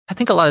I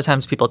think a lot of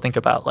times people think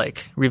about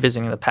like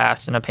revisiting the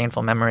past and a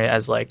painful memory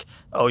as like,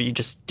 oh, you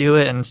just do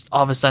it and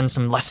all of a sudden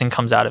some lesson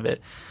comes out of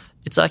it.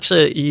 It's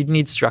actually, you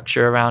need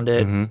structure around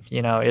it.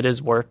 You know, it is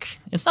work.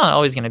 It's not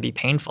always going to be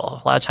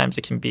painful. A lot of times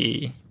it can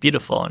be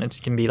beautiful, and it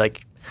can be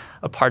like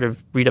a part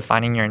of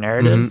redefining your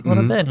narrative a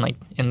little bit, and like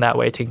in that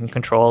way taking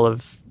control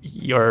of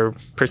your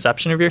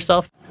perception of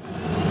yourself.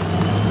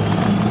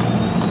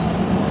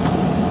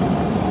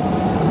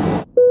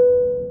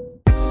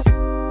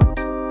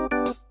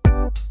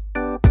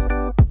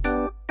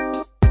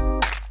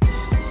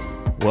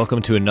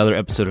 Welcome to another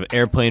episode of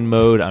Airplane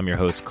Mode. I'm your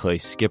host, Clay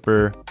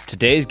Skipper.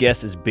 Today's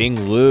guest is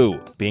Bing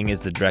Liu. Bing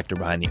is the director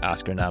behind the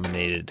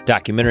Oscar-nominated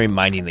documentary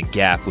Minding the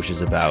Gap, which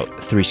is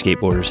about three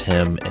skateboarders,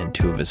 him and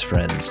two of his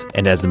friends.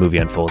 And as the movie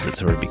unfolds, it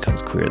sort of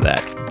becomes clear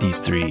that these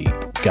three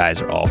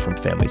guys are all from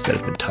families that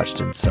have been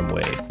touched in some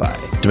way by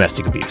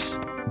domestic abuse.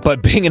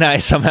 But Bing and I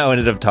somehow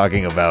ended up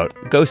talking about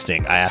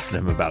ghosting. I asked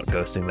him about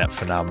ghosting, that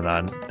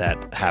phenomenon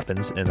that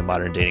happens in the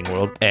modern dating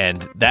world.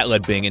 And that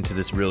led Bing into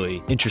this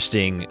really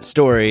interesting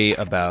story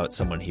about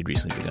someone he'd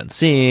recently begun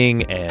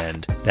seeing.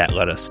 And that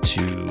led us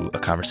to a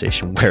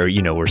conversation where,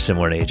 you know, we're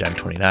similar in age. I'm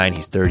 29,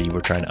 he's 30. We're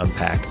trying to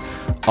unpack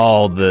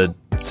all the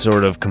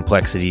sort of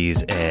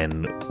complexities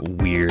and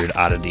weird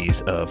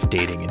oddities of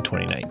dating in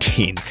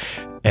 2019.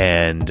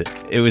 And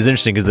it was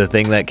interesting because the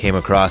thing that came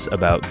across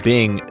about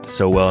Bing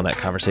so well in that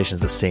conversation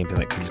is the same thing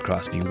that comes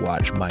across if you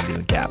watch Minding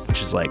the Gap,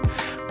 which is like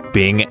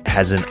Bing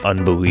has an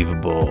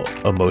unbelievable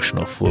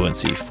emotional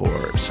fluency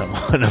for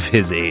someone of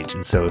his age.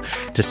 And so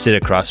to sit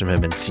across from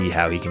him and see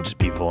how he can just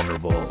be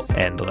vulnerable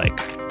and like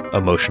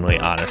emotionally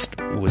honest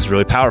was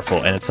really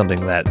powerful. And it's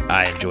something that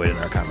I enjoyed in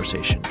our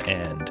conversation.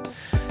 And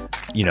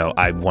you know,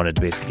 I wanted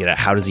to basically get at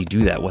how does he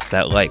do that? What's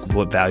that like?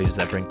 What value does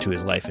that bring to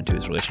his life and to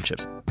his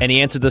relationships? And he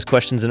answered those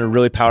questions in a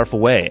really powerful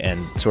way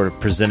and sort of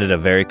presented a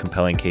very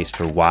compelling case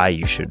for why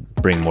you should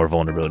bring more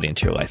vulnerability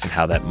into your life and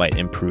how that might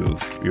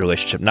improve your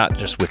relationship, not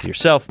just with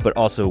yourself, but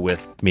also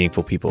with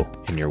meaningful people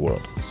in your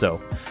world. So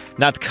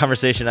not the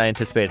conversation I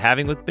anticipated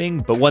having with Bing,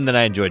 but one that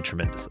I enjoyed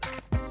tremendously.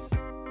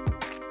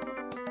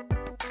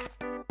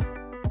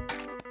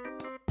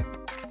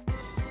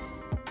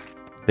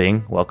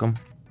 Bing, welcome.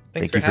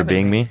 Thank you for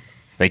being me.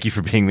 Thank you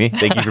for being me.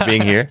 Thank you for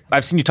being here.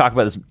 I've seen you talk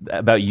about this,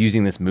 about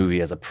using this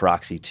movie as a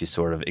proxy to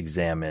sort of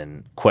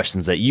examine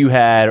questions that you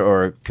had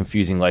or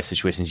confusing life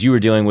situations you were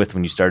dealing with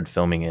when you started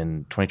filming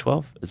in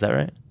 2012. Is that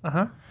right?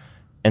 Uh-huh.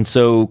 And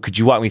so could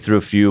you walk me through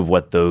a few of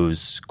what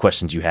those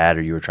questions you had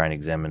or you were trying to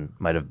examine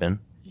might have been?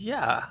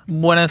 Yeah.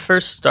 When I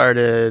first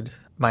started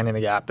Minding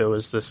the Gap, it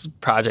was this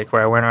project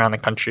where I went around the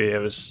country. It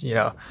was, you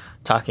know,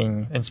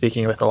 talking and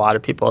speaking with a lot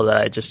of people that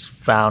I just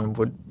found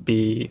would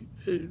be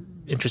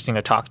interesting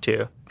to talk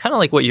to, kind of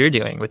like what you're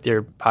doing with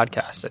your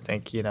podcast, I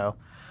think, you know,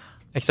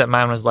 except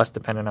mine was less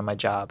dependent on my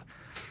job.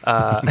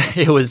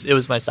 It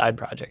was my side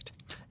project.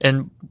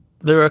 And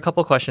there were a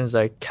couple questions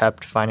I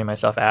kept finding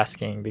myself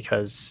asking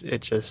because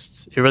it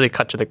really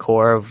cut to the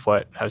core of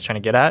what I was trying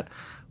to get at.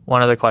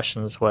 One of the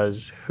questions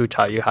was, who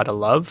taught you how to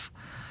love?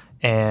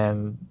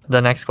 And the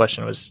next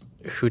question was,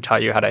 who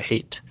taught you how to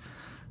hate?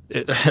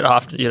 It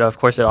often, you know, of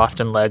course, it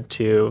often led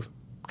to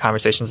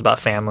conversations about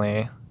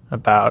family,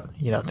 about,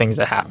 you know, things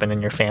that happen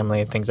in your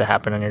family, things that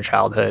happen in your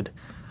childhood.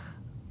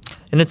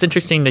 And it's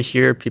interesting to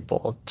hear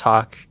people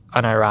talk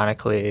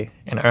unironically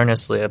and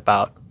earnestly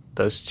about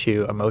those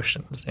two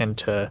emotions and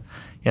to,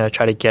 you know,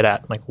 try to get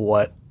at like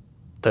what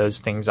those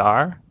things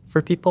are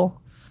for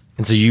people.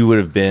 And so you would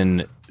have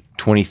been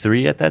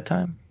 23 at that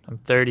time? I'm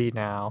 30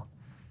 now.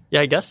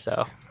 Yeah, I guess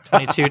so.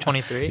 22,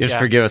 23. Just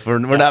forgive us. We're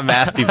not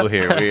math people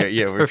here.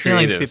 We're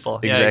feelings creatives. people.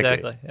 Exactly. Yeah,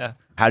 exactly. Yeah.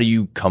 How do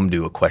you come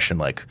to a question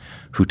like,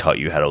 who taught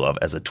you how to love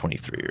as a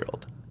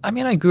 23-year-old? I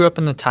mean, I grew up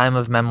in the time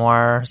of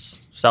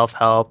memoirs,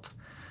 self-help.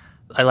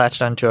 I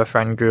latched onto a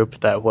friend group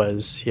that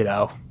was, you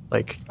know,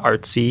 like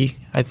artsy,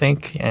 I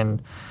think.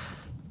 And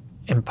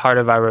part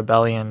of our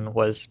rebellion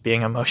was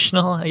being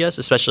emotional, I guess,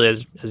 especially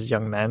as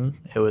young men.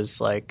 It was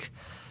like,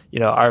 you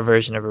know, our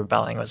version of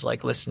rebelling was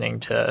like listening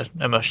to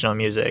emotional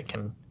music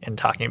and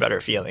talking about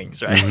our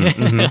feelings, right?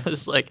 It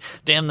was like,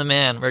 damn the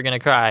man, we're going to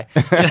cry.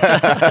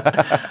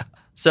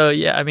 So,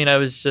 yeah, I mean, I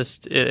was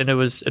just,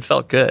 it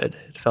felt good.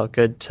 It felt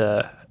good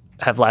to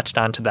have latched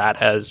onto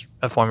that as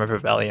a form of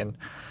rebellion.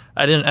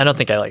 I don't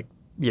think I like,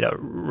 you know,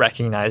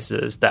 recognized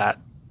it as that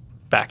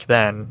back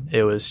then.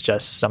 It was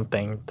just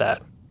something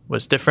that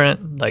was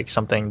different, like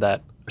something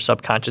that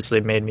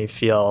subconsciously made me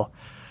feel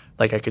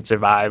like I could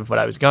survive what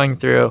I was going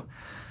through.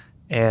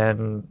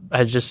 And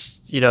I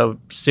just, you know,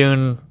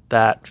 soon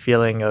that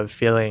feeling of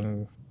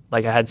feeling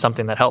like I had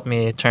something that helped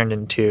me turned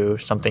into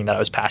something that I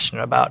was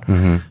passionate about,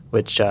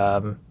 which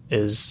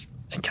is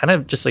kind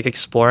of just like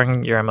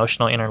exploring your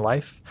emotional inner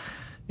life,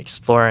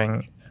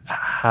 exploring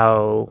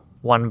how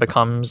one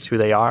becomes who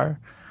they are.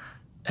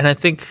 And I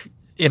think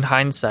in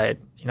hindsight,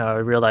 you know, I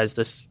realized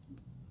this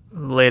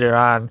later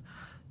on,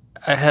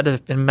 I had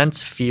an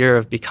immense fear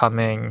of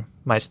becoming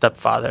my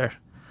stepfather,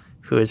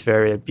 who is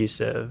very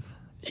abusive.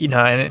 You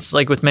know, and it's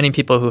like with many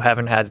people who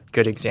haven't had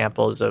good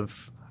examples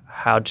of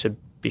how to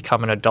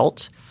become an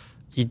adult,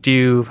 you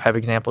do have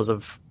examples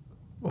of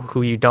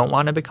who you don't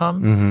want to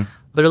become,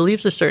 but it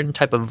leaves a certain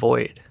type of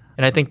void.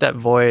 And I think that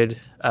void,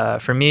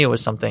 for me,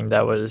 was something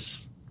that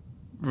was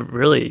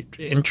really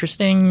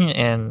interesting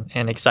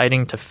and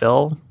exciting to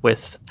fill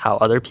with how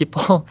other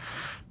people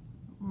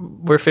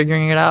were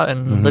figuring it out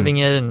and living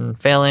it and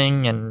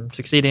failing and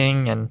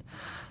succeeding. And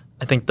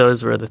I think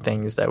those were the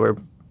things that were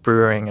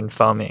brewing and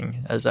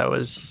foaming as I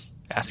was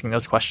asking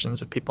those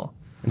questions of people.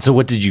 And so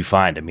what did you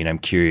find? I mean, I'm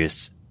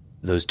curious,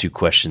 those two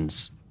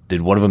questions,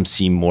 did one of them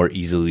seem more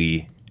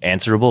easily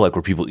answerable? Like,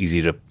 were people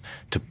easy to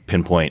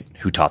pinpoint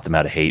who taught them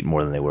how to hate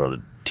more than they were able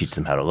to teach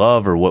them how to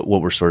love? Or what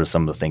were sort of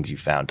some of the things you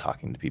found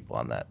talking to people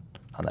on that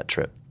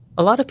trip?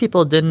 A lot of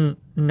people didn't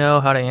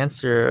know how to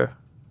answer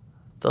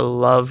the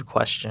love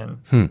question.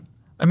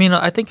 I mean,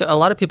 I think a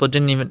lot of people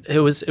didn't even, it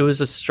was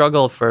a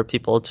struggle for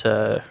people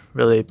to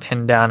really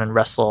pin down and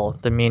wrestle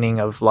the meaning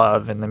of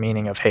love and the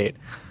meaning of hate.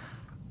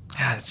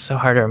 God, it's so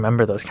hard to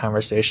remember those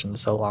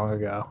conversations so long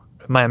ago.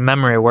 My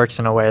memory works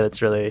in a way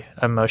that's really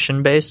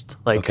emotion-based.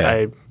 Like,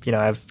 I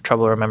have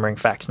trouble remembering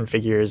facts and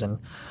figures and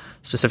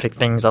specific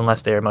things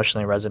unless they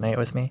emotionally resonate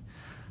with me.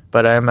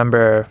 But I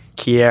remember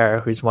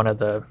Kier, who's one of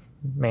the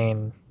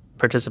main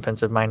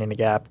participants of Minding the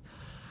Gap.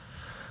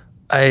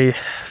 I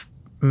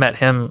met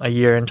him a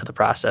year into the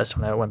process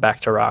when I went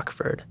back to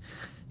Rockford.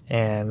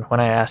 And when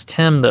I asked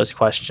him those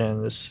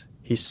questions,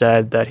 he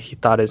said that he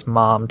thought his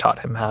mom taught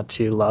him how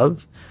to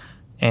love.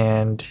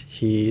 And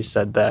he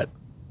said that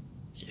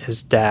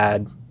his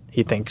dad,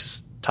 he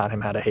thinks, taught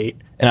him how to hate.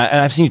 And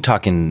I've seen you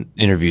talk in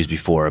interviews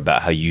before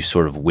about how you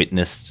sort of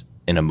witnessed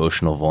an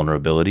emotional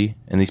vulnerability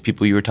in these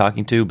people you were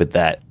talking to, but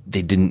that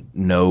they didn't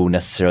know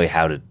necessarily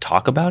how to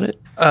talk about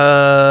it.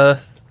 I'm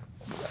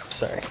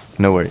sorry.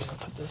 No worries. I'll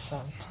put this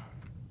on.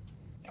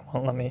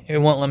 It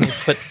won't let me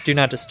put do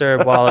not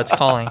disturb while it's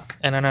calling,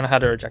 and I don't know how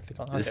to reject the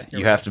call. Okay,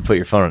 You have to put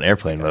your phone on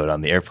airplane mode on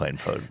the airplane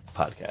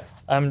podcast.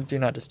 I'm do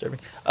not disturbing.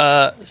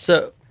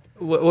 So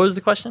what was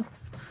the question?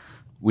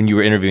 When you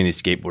were interviewing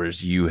these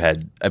skateboarders, you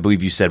had, I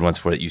believe you said once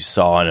before that you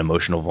saw an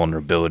emotional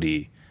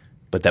vulnerability,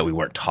 but that we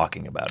weren't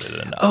talking about it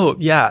enough. Oh,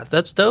 yeah.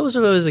 That was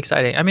what was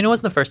exciting. I mean, it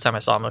wasn't the first time I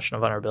saw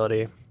emotional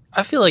vulnerability.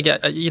 I feel like,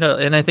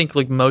 and I think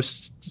like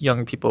most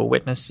young people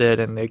witness it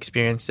and they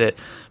experience it,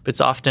 but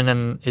it's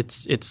often,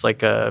 it's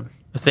like a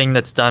thing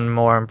that's done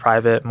more in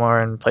private,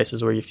 more in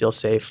places where you feel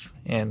safe.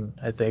 And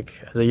I think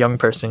as a young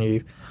person,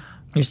 you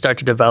start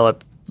to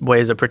develop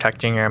ways of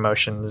protecting your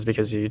emotions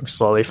because you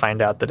slowly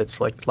find out that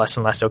it's like less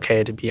and less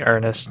okay to be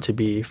earnest, to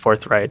be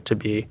forthright, to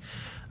be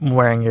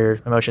wearing your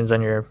emotions on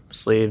your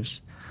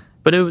sleeves.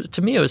 But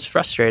to me, it was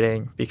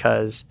frustrating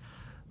because,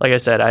 like I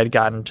said, I had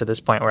gotten to this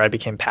point where I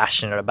became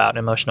passionate about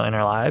emotional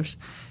inner lives.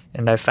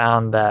 And I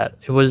found that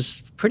it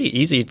was pretty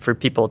easy for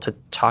people to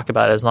talk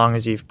about it as long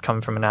as you've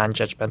come from a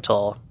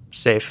non-judgmental,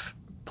 safe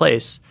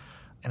place.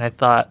 And I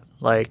thought,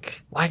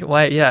 like,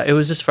 why? Yeah, it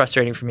was just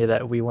frustrating for me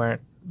that we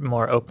weren't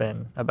more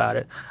open about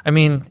it. I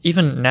mean,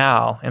 even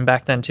now and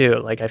back then too,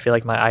 like I feel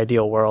like my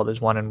ideal world is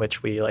one in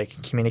which we like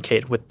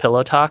communicate with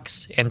pillow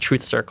talks and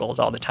truth circles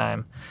all the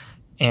time.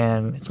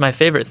 And it's my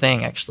favorite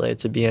thing actually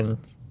to be in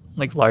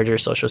like larger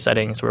social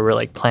settings where we're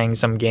like playing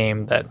some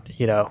game that,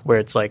 where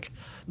it's like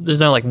there's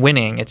no like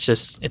winning.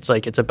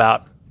 It's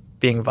about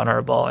being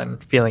vulnerable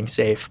and feeling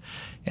safe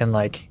and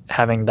like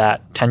having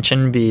that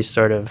tension be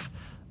sort of,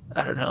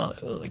 I don't know,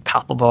 like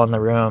palpable in the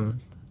room.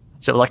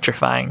 It's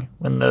electrifying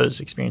when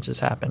those experiences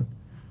happen.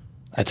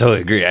 I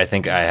totally agree. I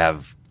think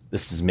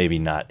this is maybe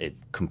not a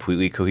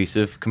completely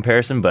cohesive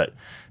comparison, but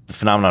the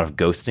phenomenon of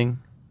ghosting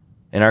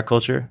in our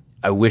culture,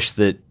 I wish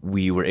that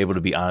we were able to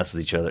be honest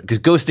with each other. Because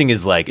ghosting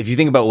is like, if you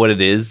think about what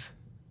it is,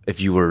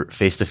 if you were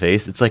face to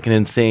face, it's like an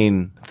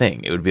insane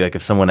thing. It would be like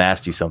if someone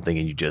asked you something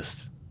and you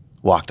just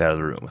walked out of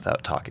the room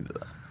without talking to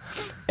them.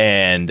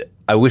 And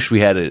I wish we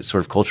had a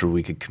sort of culture where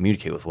we could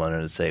communicate with one another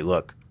and say,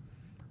 look,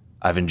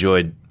 I've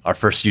enjoyed our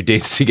first few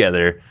dates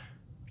together.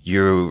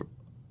 You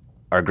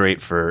are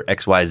great for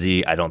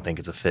XYZ. I don't think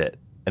it's a fit.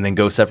 And then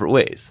go separate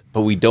ways.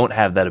 But we don't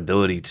have that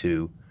ability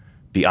to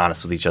be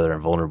honest with each other and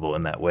vulnerable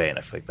in that way. And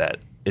I feel like that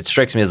it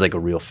strikes me as like a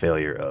real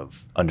failure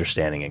of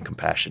understanding and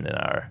compassion in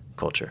our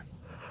culture.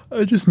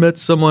 I just met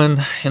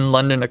someone in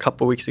London a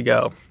couple weeks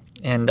ago,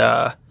 and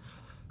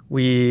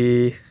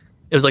it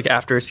was like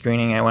after a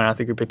screening. I went out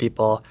with a group of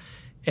people,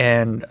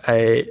 and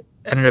I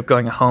ended up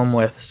going home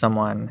with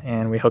someone,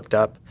 and we hooked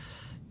up.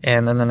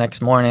 And then the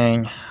next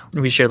morning,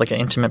 we shared like an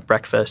intimate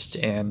breakfast,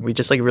 and we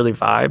just like really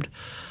vibed.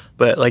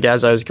 But like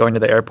as I was going to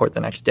the airport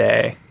the next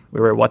day, we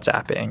were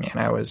WhatsApping,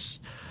 and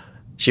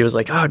she was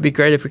like, "Oh, it'd be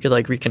great if we could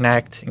like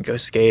reconnect and go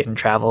skate and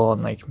travel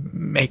and like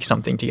make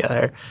something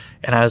together."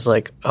 And I was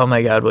like, "Oh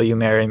my God, will you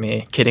marry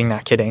me? Kidding,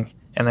 not kidding."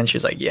 And then she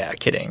was like, "Yeah,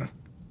 kidding,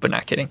 but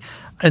not kidding."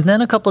 And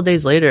then a couple of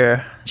days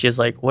later, she was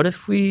like, "What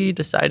if we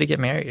decide to get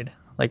married?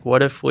 Like,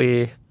 what if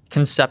we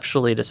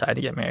conceptually decide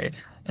to get married?"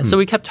 And so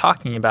we kept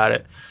talking about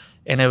it.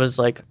 And it was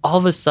like all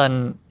of a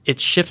sudden it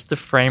shifts the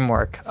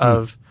framework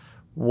of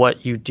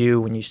what you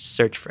do when you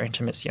search for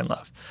intimacy and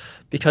love.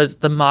 Because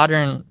the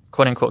modern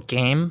quote unquote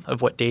game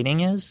of what dating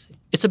is,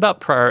 it's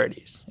about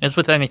priorities. It's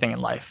with anything in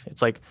life.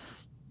 It's like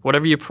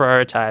whatever you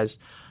prioritize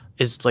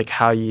is like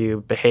how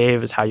you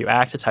behave, is how you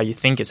act, is how you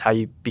think, is how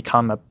you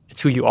become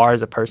it's who you are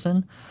as a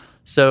person.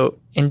 So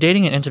in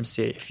dating and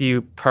intimacy, if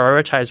you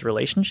prioritize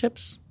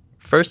relationships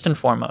first and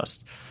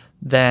foremost,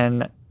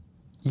 then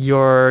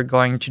you're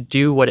going to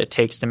do what it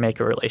takes to make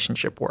a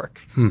relationship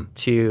work,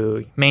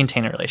 to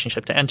maintain a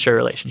relationship, to enter a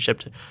relationship,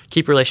 to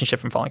keep a relationship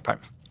from falling apart.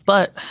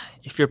 But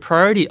if your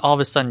priority all of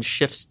a sudden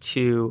shifts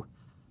to,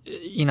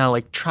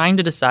 like trying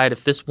to decide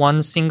if this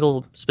one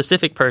single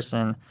specific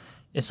person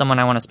is someone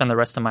I want to spend the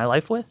rest of my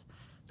life with,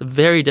 it's a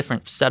very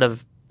different set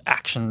of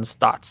actions,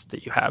 thoughts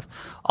that you have.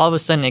 All of a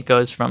sudden it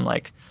goes from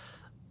like,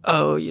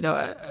 oh,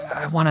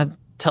 I want to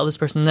tell this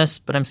person this,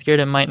 but I'm scared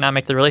it might not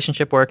make the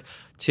relationship work,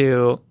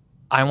 to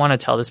I want to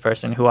tell this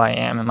person who I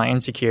am and my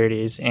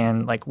insecurities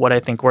and like what I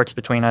think works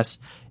between us,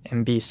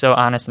 and be so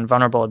honest and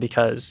vulnerable,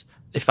 because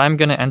if I'm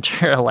going to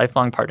enter a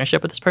lifelong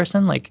partnership with this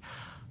person, like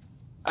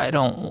I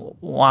don't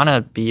want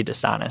to be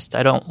dishonest.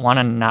 I don't want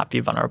to not be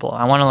vulnerable.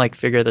 I want to like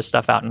figure this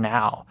stuff out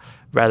now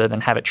rather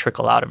than have it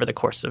trickle out over the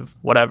course of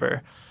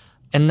whatever.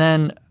 And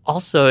then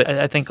also,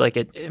 I think like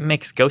it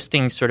makes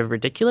ghosting sort of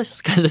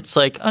ridiculous, because it's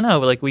like, oh no,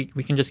 like we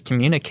can just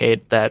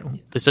communicate that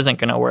this isn't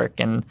going to work,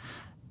 and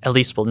at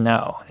least we'll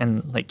know.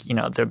 And like,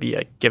 there'll be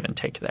a give and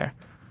take there.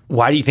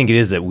 Why do you think it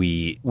is that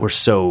we're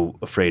so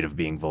afraid of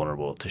being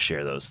vulnerable to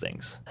share those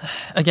things?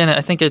 Again,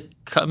 I think it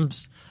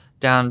comes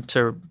down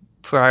to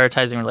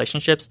prioritizing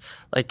relationships.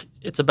 Like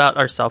it's about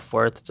our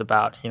self-worth. It's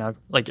about,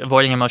 like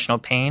avoiding emotional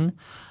pain.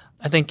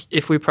 I think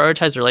if we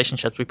prioritize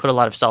relationships, we put a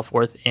lot of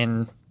self-worth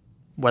in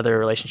whether a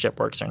relationship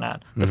works or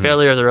not. The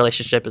failure of the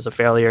relationship is a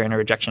failure and a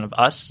rejection of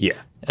us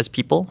as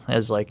people,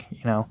 as like,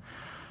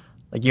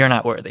 like you're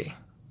not worthy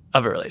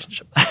of a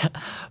relationship.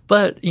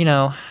 But,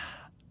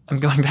 I'm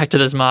going back to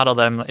this model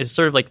that is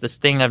sort of like this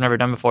thing I've never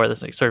done before,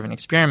 this like sort of an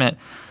experiment.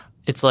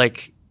 It's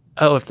like,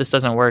 oh, if this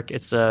doesn't work,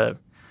 it's a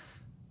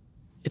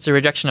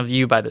rejection of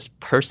you by this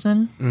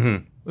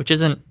person, which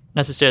isn't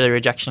necessarily a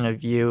rejection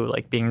of you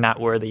like being not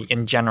worthy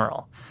in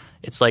general.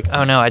 It's like,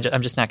 oh no,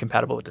 I'm just not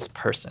compatible with this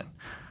person.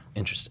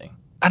 Interesting.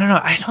 I don't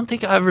know. I don't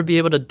think I'll ever be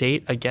able to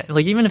date again.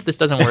 Like even if this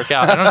doesn't work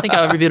out, I don't think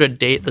I'll ever be able to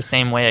date the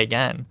same way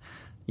again.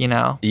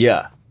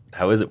 Yeah.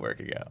 How is it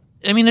working out?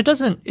 I mean, it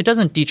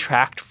doesn't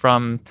detract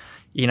from,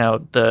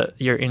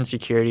 your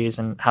insecurities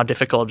and how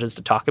difficult it is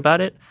to talk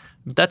about it.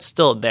 That's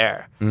still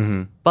there.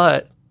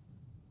 But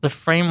the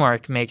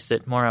framework makes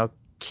it more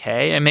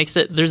okay. It makes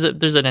it there's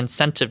an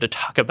incentive to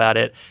talk about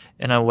it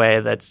in a way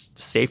that's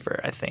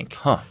safer, I think.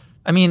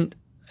 I mean,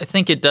 I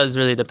think it does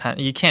really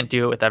depend. You can't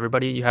do it with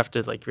everybody. You have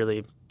to like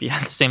really be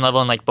at the same level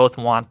and like both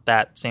want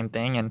that same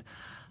thing. And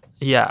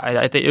yeah,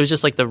 I think it was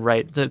just like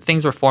the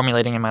things were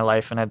formulating in my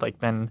life, and I'd like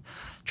been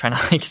trying to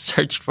like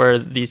search for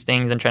these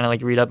things and trying to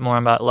like read up more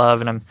about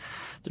love. And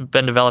I've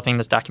been developing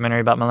this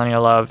documentary about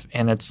millennial love,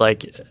 and it's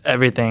like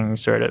everything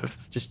sort of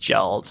just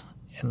gelled,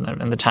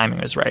 and the timing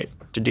was right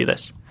to do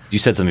this. You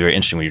said something very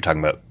interesting when you were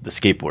talking about the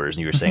skateboarders, and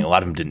you were saying a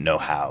lot of them didn't know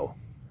how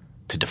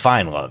to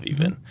define love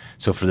even.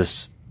 So for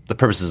the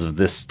purposes of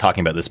this,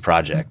 talking about this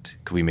project,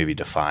 could we maybe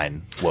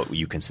define what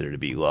you consider to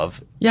be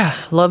love? Yeah,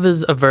 love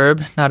is a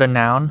verb, not a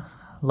noun.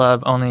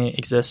 Love only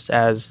exists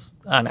as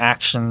an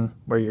action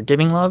where you're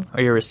giving love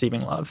or you're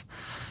receiving love.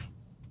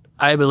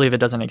 I believe it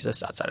doesn't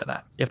exist outside of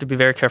that. You have to be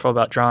very careful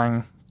about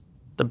drawing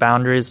the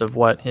boundaries of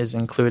what is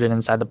included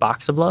inside the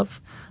box of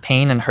love.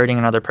 Pain and hurting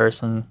another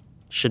person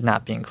should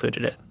not be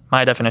included in it.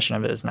 My definition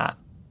of it is not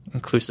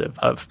inclusive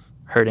of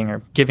hurting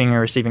or giving or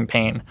receiving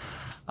pain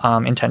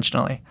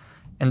intentionally.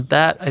 And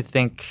that, I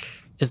think,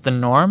 is the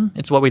norm.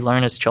 It's what we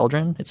learn as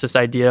children. It's this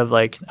idea of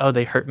like, oh,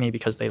 they hurt me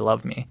because they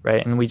love me,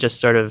 right? And we just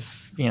sort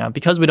of,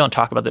 because we don't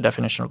talk about the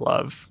definition of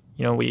love,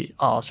 we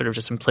all sort of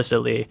just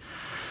implicitly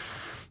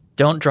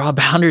don't draw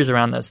boundaries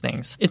around those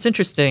things. It's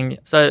interesting.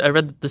 So I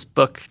read this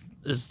book,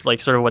 is like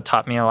sort of what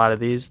taught me a lot of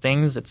these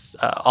things. It's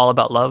All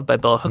About Love by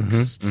Bell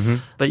Hooks.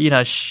 But,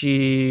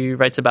 she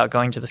writes about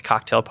going to this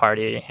cocktail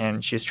party,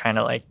 and she was trying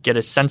to like get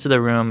a sense of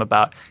the room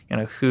about,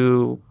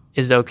 who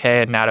is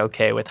okay and not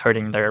okay with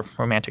hurting their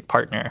romantic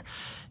partner.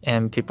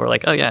 And people are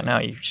like, oh yeah, no,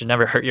 you should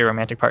never hurt your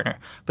romantic partner.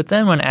 But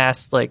then when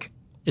asked like,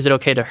 is it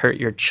okay to hurt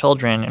your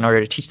children in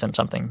order to teach them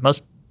something?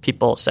 Most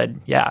people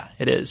said, yeah,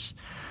 it is.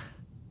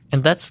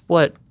 And that's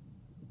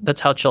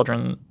how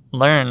children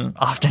learn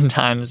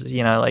oftentimes,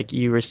 like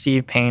you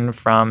receive pain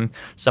from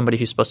somebody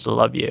who's supposed to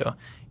love you.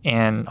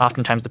 And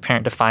oftentimes the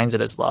parent defines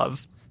it as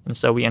love. And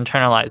so we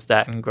internalize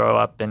that and grow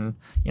up and,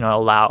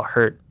 allow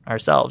hurt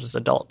ourselves as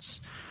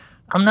adults.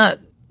 I'm not,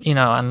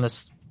 on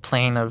this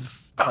plane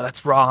of, oh,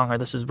 that's wrong or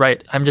this is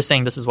right. I'm just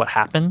saying this is what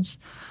happens.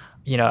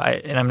 And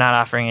I'm not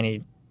offering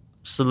any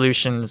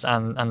solutions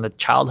on the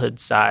childhood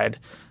side,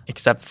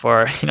 except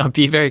for,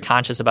 be very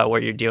conscious about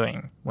what you're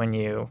doing when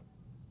you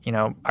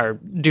are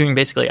doing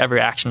basically every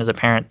action as a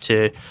parent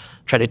to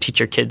try to teach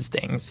your kids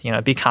things.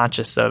 Be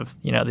conscious of,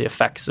 the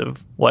effects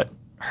of what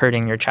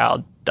hurting your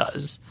child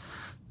does.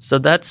 So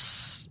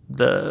that's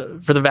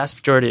for the vast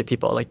majority of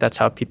people, like that's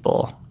how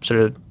people sort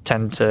of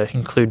tend to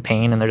include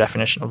pain in their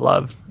definition of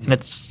love. And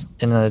it's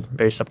in a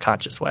very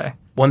subconscious way.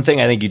 One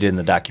thing I think you did in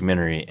the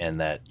documentary, and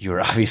that you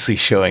were obviously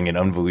showing an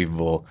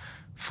unbelievable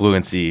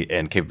fluency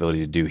and capability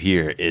to do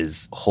here,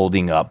 is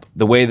holding up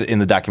the way that in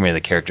the documentary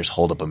the characters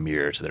hold up a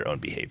mirror to their own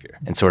behavior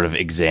and sort of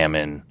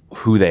examine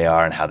who they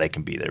are and how they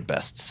can be their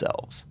best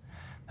selves.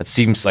 That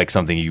seems like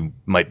something you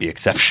might be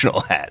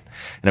exceptional at.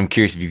 And I'm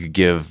curious if you could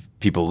give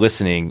people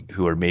listening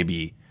who are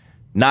maybe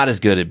not as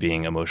good at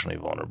being emotionally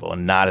vulnerable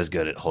and not as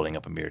good at holding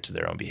up a mirror to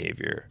their own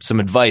behavior some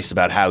advice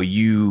about how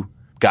you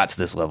got to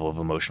this level of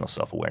emotional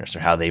self-awareness, or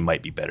how they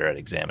might be better at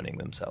examining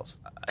themselves.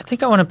 I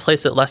think I want to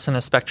place it less in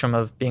a spectrum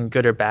of being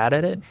good or bad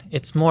at it.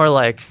 It's more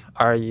like,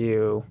 are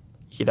you,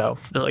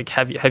 like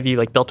have you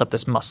like built up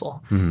this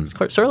muscle? Mm-hmm. It's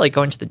sort of like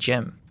going to the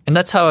gym. And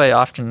that's how I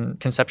often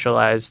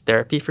conceptualize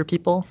therapy for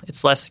people.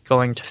 It's less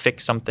going to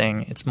fix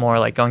something. It's more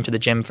like going to the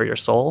gym for your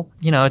soul.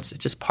 It's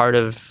just part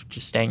of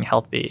just staying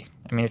healthy.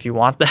 I mean, if you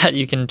want that,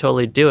 you can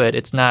totally do it.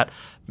 It's not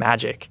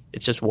magic.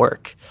 It's just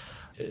work.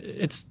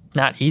 It's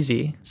not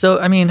easy. So,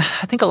 I mean,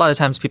 I think a lot of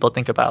times people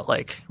think about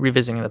like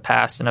revisiting the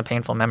past and a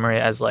painful memory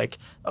as like,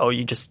 oh,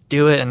 you just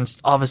do it and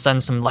all of a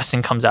sudden some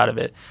lesson comes out of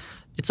it.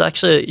 It's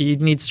actually, you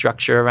need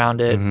structure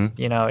around it.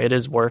 Mm-hmm. It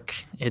is work.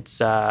 It's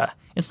not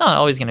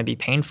always going to be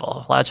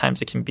painful. A lot of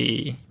times it can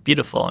be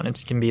beautiful, and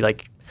it can be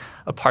like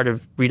a part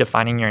of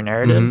redefining your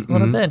narrative a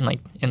little bit, and like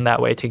in that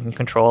way taking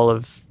control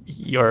of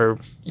your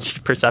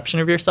perception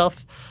of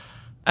yourself.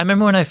 I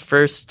remember when I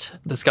first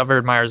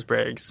discovered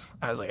Myers-Briggs,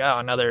 I was like, oh,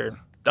 another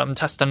dumb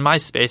test on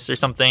MySpace or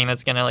something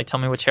that's going to like tell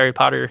me which Harry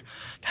Potter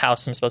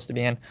house I'm supposed to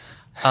be in.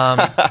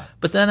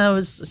 But then I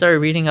started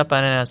reading up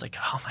on it, and I was like,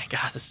 oh my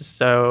God, this is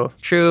so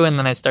true. And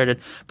then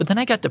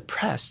I got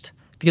depressed,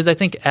 because I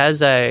think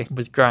as I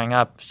was growing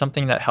up,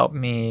 something that helped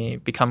me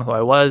become who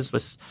I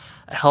was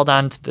I held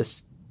on to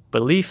this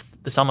belief,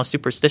 this almost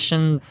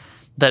superstition,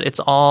 that it's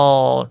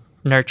all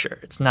nurture.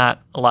 It's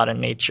not a lot of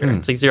nature.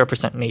 It's like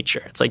 0%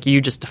 nature. It's like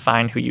you just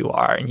define who you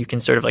are, and you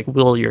can sort of like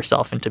will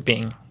yourself into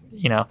being,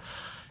 And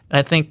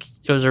I think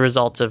it was a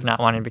result of not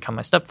wanting to become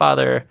my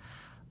stepfather.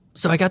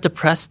 So I got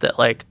depressed that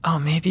like, oh,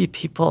 maybe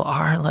people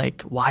are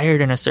like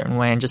wired in a certain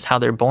way, and just how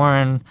they're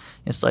born.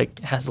 It's like,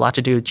 it has a lot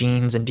to do with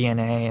genes and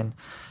DNA.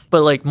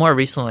 But like more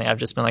recently, I've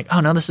just been like, oh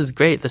no, this is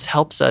great. This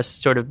helps us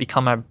sort of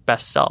become our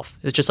best self.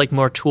 It's just like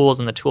more tools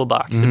in the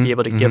toolbox to be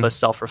able to give us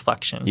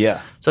self-reflection.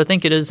 Yeah. So I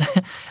think it is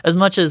as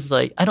much as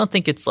like, I don't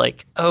think it's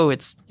like, oh,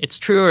 it's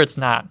true or it's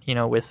not,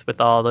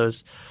 with all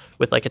those,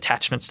 with like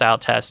attachment style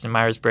tests and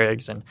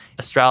Myers-Briggs and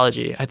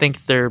astrology. I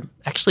think they're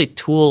actually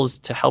tools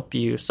to help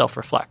you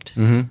self-reflect.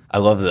 Mm-hmm. I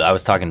love that. I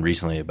was talking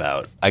recently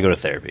about, I go to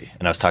therapy,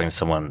 and I was talking to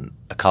someone,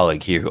 a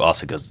colleague here who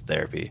also goes to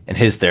therapy, and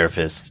his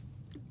therapist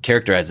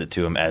characterize it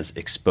to him as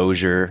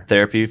exposure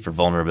therapy for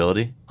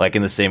vulnerability. Like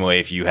in the same way,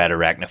 if you had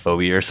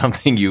arachnophobia or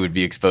something, you would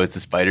be exposed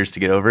to spiders to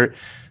get over it.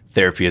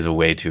 Therapy is a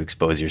way to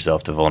expose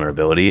yourself to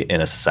vulnerability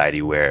in a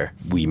society where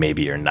we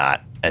maybe are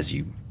not, as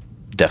you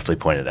deftly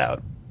pointed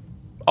out,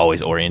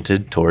 always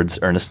oriented towards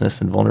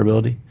earnestness and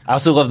vulnerability. I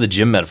also love the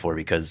gym metaphor,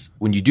 because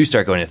when you do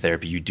start going to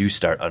therapy, you do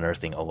start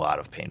unearthing a lot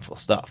of painful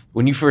stuff.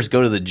 When you first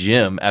go to the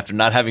gym, after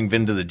not having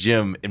been to the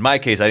gym, in my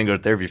case, I didn't go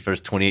to therapy for the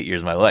first 28 years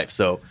of my life.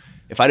 So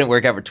if I didn't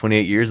work out for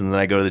 28 years and then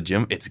I go to the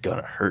gym, it's going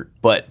to hurt.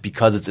 But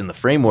because it's in the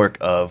framework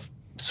of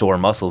sore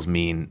muscles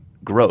mean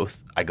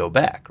growth, I go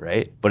back,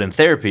 right? But in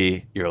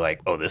therapy, you're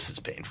like, oh, this is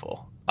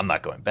painful. I'm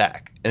not going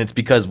back. And it's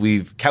because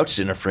we've couched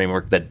it in a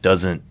framework that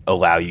doesn't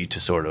allow you to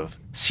sort of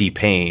see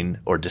pain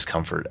or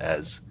discomfort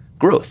as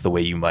growth the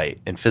way you might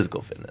in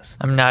physical fitness.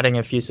 I'm nodding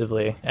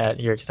effusively at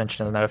your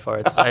extension of the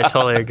metaphor. I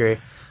totally agree.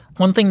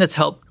 One thing that's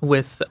helped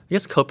with, I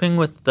guess, coping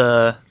with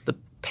the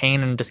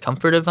pain and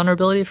discomfort of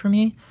vulnerability for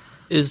me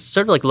is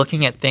sort of like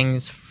looking at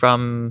things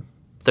from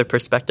the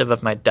perspective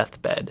of my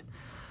deathbed,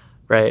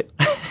 right?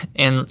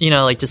 And,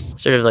 like just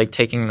sort of like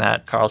taking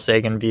that Carl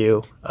Sagan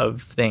view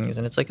of things.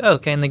 And it's like, oh,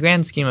 okay, in the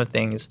grand scheme of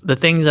things, the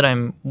things that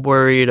I'm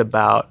worried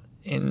about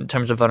in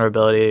terms of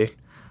vulnerability,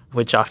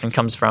 which often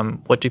comes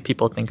from, what do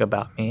people think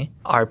about me?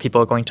 Are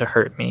people going to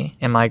hurt me?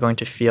 Am I going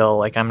to feel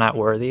like I'm not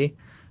worthy?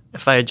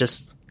 If I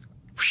just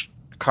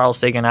Carl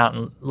Sagan out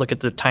and look at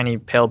the tiny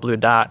pale blue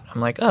dot,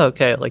 I'm like, oh,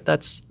 okay, like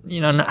that's,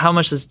 how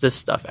much does this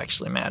stuff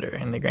actually matter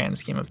in the grand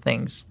scheme of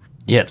things?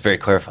 Yeah, it's very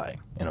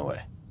clarifying in a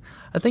way.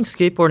 I think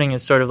skateboarding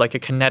is sort of like a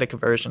kinetic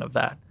version of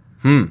that.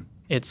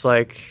 It's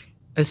like,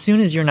 as soon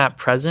as you're not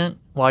present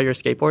while you're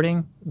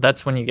skateboarding,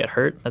 that's when you get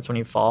hurt. That's when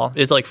you fall.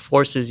 It like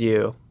forces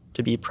you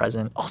to be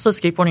present. Also,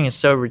 skateboarding is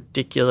so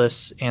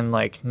ridiculous and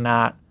like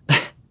not,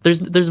 there's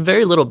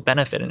very little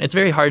benefit, and it's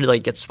very hard to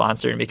like get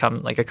sponsored and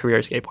become like a career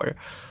skateboarder.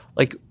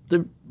 Like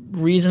the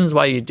reasons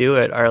why you do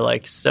it are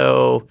like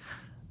so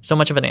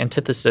much of an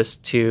antithesis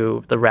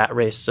to the rat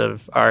race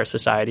of our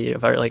society,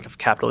 of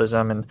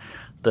capitalism and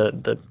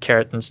the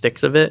carrot and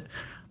sticks of it,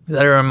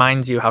 that it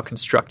reminds you how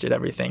constructed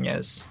everything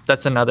is.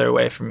 That's another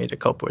way for me to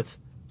cope with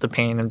the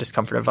pain and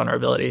discomfort of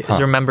vulnerability,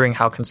 is remembering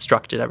how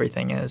constructed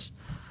everything is.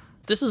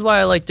 This is why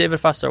I like David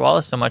Foster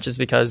Wallace so much, is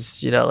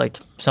because, like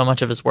so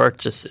much of his work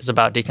just is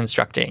about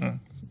deconstructing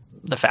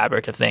the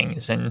fabric of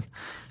things and,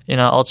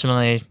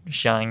 ultimately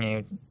showing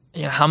you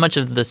how much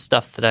of the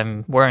stuff that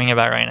I'm worrying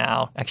about right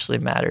now actually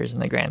matters in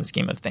the grand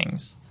scheme of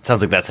things. It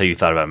sounds like that's how you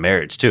thought about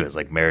marriage too. It's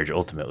like marriage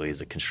ultimately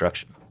is a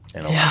construction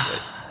in a lot of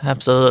ways.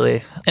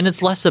 Absolutely. And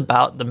it's less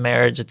about the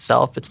marriage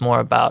itself. It's more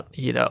about,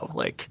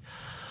 like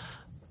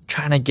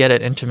trying to get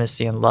at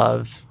intimacy and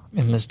love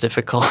in this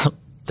difficult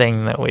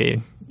thing that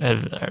we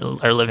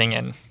are living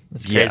in.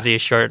 This crazy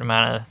short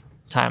amount of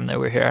time that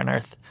we're here on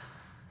Earth.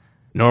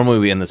 Normally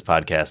we end this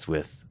podcast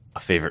with a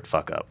favorite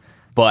fuck up,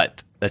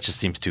 but that just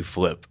seems too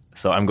flip.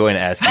 So I'm going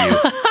to ask you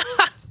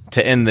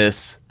to end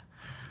this,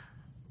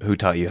 who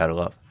taught you how to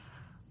love?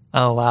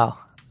 Oh, wow.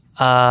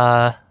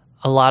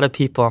 A lot of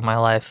people in my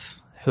life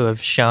who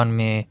have shown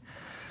me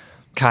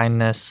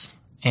kindness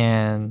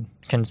and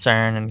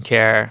concern and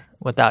care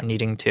without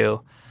needing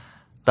to.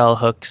 Bell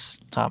Hooks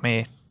taught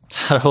me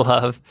how to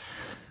love.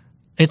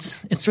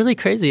 It's really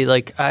crazy.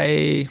 Like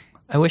I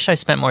wish I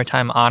spent more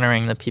time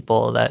honoring the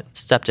people that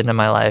stepped into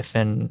my life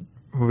and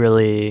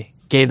really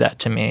gave that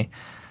to me,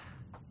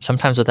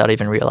 sometimes without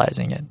even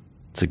realizing it.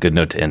 It's a good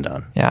note to end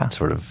on. Yeah.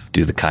 Sort of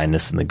do the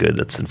kindness and the good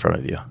that's in front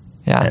of you.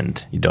 Yeah.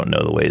 And you don't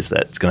know the ways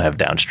that it's going to have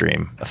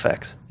downstream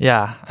effects.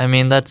 Yeah. I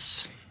mean,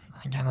 that's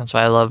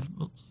why I love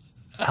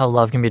how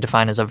love can be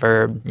defined as a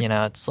verb.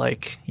 It's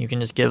like you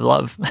can just give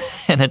love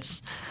and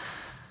it's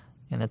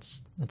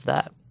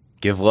that.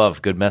 Give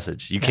love, good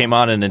message. You came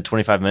on and in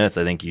 25 minutes,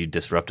 I think you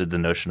disrupted the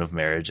notion of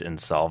marriage and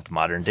solved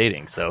modern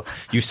dating. So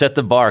you set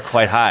the bar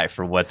quite high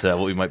for what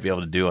we might be able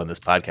to do on this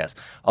podcast.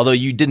 Although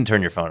you didn't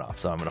turn your phone off,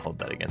 so I'm going to hold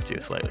that against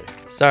you slightly.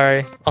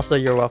 Sorry. Also,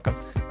 you're welcome.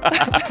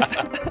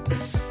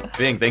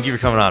 Bing, thank you for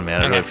coming on,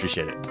 man. I really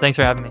appreciate it. Thanks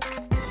for having me.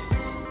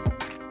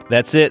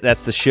 That's it.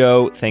 That's the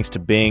show. Thanks to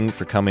Bing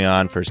for coming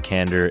on, for his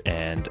candor,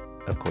 and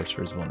of course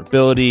for his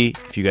vulnerability.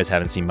 If you guys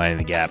haven't seen Minding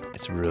the Gap,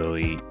 it's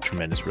really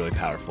tremendous, really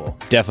powerful.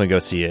 Definitely go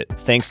see it.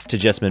 Thanks to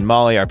Jessamine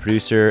Molly, our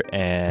producer,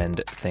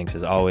 and thanks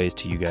as always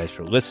to you guys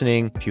for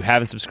listening. If you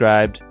haven't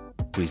subscribed,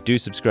 please do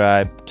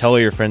subscribe. Tell all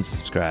your friends to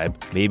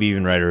subscribe. Maybe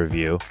even write a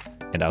review.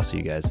 And I'll see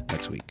you guys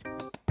next week.